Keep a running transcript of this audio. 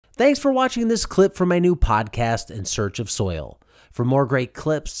Thanks for watching this clip from my new podcast, In Search of Soil. For more great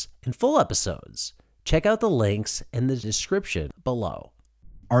clips and full episodes, check out the links in the description below.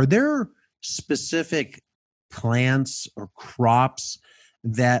 Are there specific plants or crops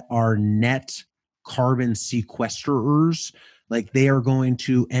that are net carbon sequesterers? Like they are going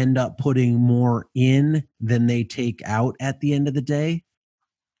to end up putting more in than they take out at the end of the day?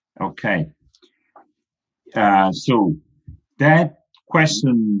 Okay. So that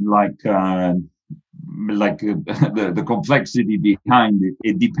question, the complexity behind it,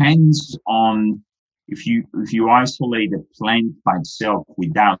 it depends on if you isolate a plant by itself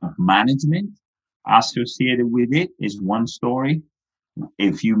without management associated with it is one story.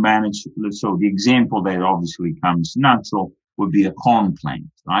 If you manage, so the example that obviously comes natural would be a corn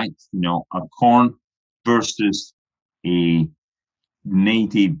plant, right? A corn versus a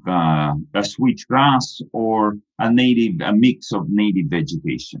native, a switchgrass or a mix of native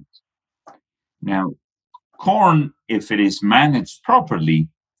vegetation. Now, corn, if it is managed properly,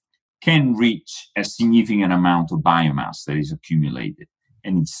 can reach a significant amount of biomass that is accumulated,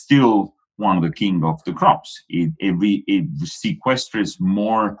 and it's still one of the king of the crops. It sequesters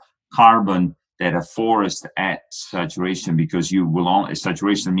more carbon than a forest at saturation, because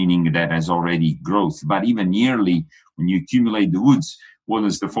saturation meaning that has already growth. But even yearly, when you accumulate the woods, what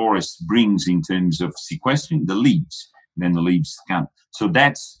does the forest brings in terms of sequestering? The leaves. And then the leaves come. So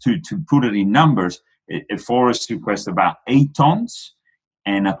that's to put it in numbers. A forest sequesters about 8 tons,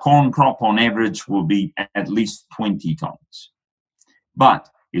 and a corn crop on average will be at least 20 tons. But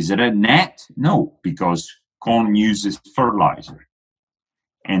is it a net? No, because corn uses fertilizer.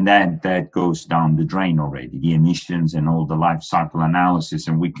 And that goes down the drain already, the emissions and all the life cycle analysis,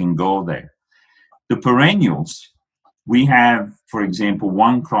 and we can go there. The perennials, we have, for example,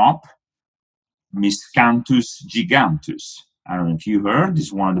 one crop, Miscanthus giganteus. I don't know if you heard,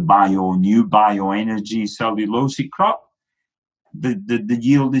 it's one of the new bioenergy cellulosic crop. The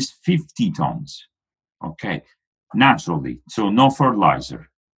yield is 50 tons, okay, naturally, so no fertilizer.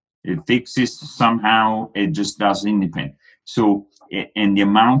 It fixes somehow, it just does independent. So, and the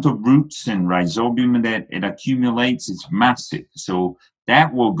amount of roots and rhizobium that it accumulates is massive. So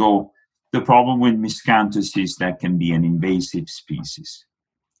that will go. The problem with Miscanthus is that can be an invasive species.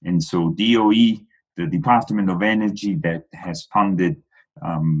 And so DOE, the Department of Energy that has funded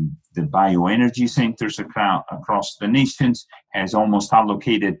the bioenergy centers across the nations, has almost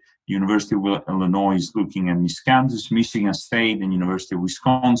allocated. University of Illinois is looking at Miscanthus, Michigan State and University of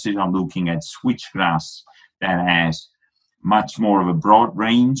Wisconsin are looking at switchgrass that has much more of a broad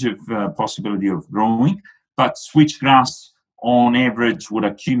range of possibility of growing. But switchgrass on average would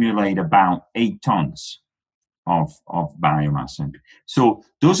accumulate about 8 tons of biomass. So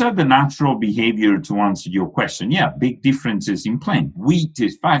those are the natural behavior to answer your question. Yeah, big differences in plant. Wheat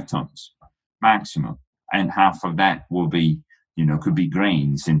is 5 tons maximum, and half of that will be, could be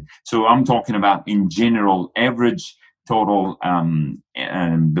grains. And so I'm talking about in general average total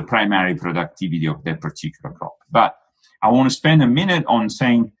the primary productivity of that particular crop. But I want to spend a minute on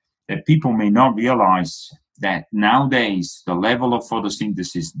saying that people may not realize that nowadays the level of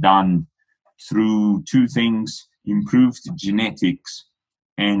photosynthesis done through 2 things, improved genetics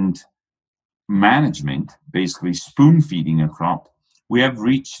and management, basically spoon feeding a crop, we have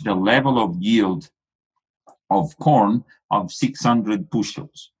reached the level of yield of corn of 600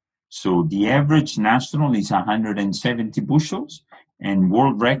 bushels. So the average national is 170 bushels, and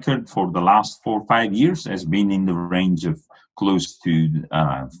world record for the last 4 or 5 years has been in the range of close to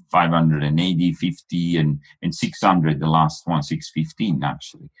 580, 50, and 600, the last one, 615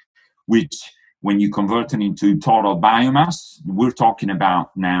 actually, which when you convert it into total biomass, we're talking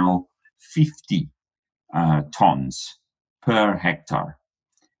about now 50 tons per hectare.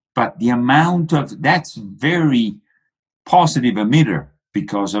 But the amount of, that's very positive emitter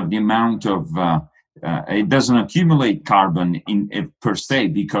because of the amount of, it doesn't accumulate carbon per se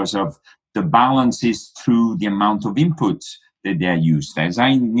because of the balances through the amount of inputs that they are used. As I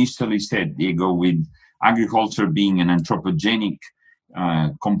initially said, Diego, with agriculture being an anthropogenic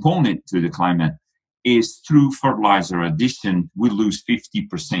component to the climate, is through fertilizer addition, we lose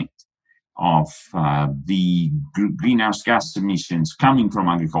 50% of the greenhouse gas emissions coming from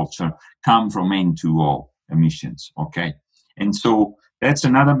agriculture come from N2O emissions, okay? And so that's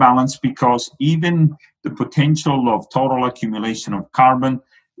another balance, because even the potential of total accumulation of carbon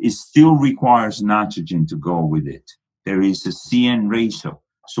still requires nitrogen to go with it. There is a CN ratio.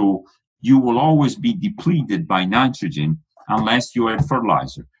 So you will always be depleted by nitrogen unless you add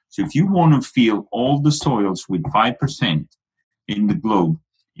fertilizer. So if you want to fill all the soils with 5% in the globe,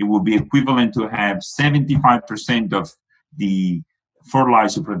 it will be equivalent to have 75% of the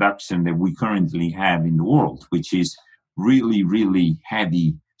fertilizer production that we currently have in the world, which is really, really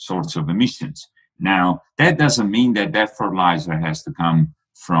heavy sorts of emissions. Now, that doesn't mean that that fertilizer has to come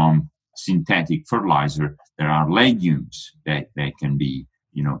from synthetic fertilizer. There are legumes that can be,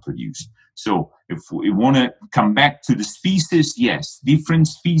 produced. So if we want to come back to the species, yes, different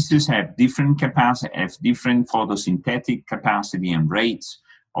species have different capacity, have different photosynthetic capacity and rates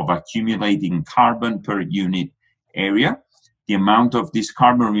of accumulating carbon per unit area. The amount of this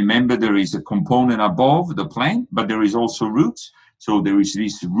carbon, remember, there is a component above the plant, but there is also roots. So there is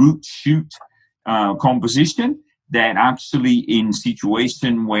this root shoot composition that actually, in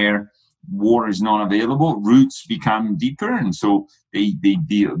situation where water is not available, roots become deeper, and so they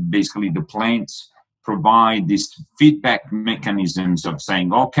basically the plants provide these feedback mechanisms of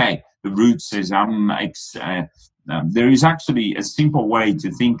saying, okay, the root says there is actually a simple way to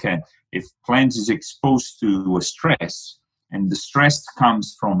think if plant is exposed to a stress and the stress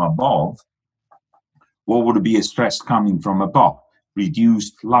comes from above, what would be a stress coming from above?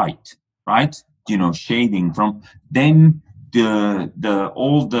 Reduced light, right? Shading from, then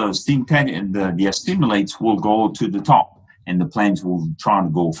all the synthetic and the assimilates will go to the top, and the plants will try to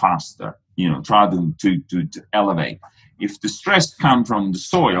go faster, try to elevate. If the stress comes from the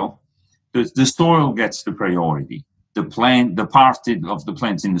soil, the soil gets the priority. The part of the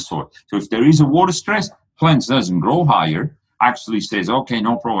plants in the soil. So if there is a water stress, plants doesn't grow higher, actually says, okay,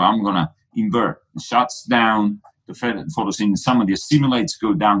 no problem, I'm going to invert. It shuts down the photosynthesis. Some of the assimilates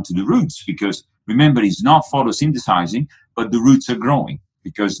go down to the roots because, remember, it's not photosynthesizing, but the roots are growing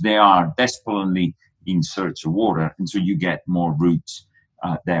because they are desperately in search of water, and so you get more roots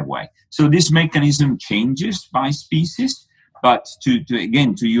that way. So this mechanism changes by species, but to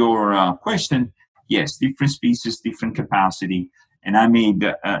your question, yes, different species, different capacity, and I made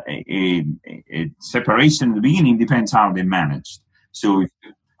a separation in the beginning. Depends how they're managed. So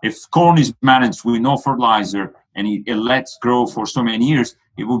if corn is managed with no fertilizer and it lets grow for so many years,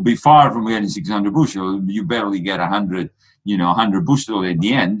 it would be far from getting 600 bushel. You barely get 100 bushel at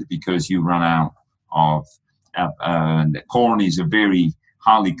the end because you run out of. The corn is a very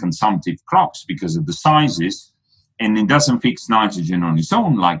highly consumptive crops because of the sizes, and it doesn't fix nitrogen on its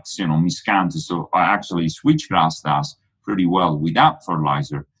own like miscanthus or actually switchgrass does pretty well without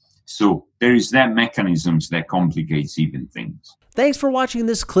fertilizer. So there is that mechanisms that complicates even things. Thanks for watching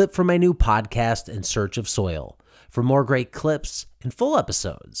this clip from my new podcast, In Search of Soil. For more great clips and full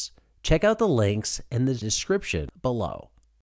episodes, check out the links in the description below.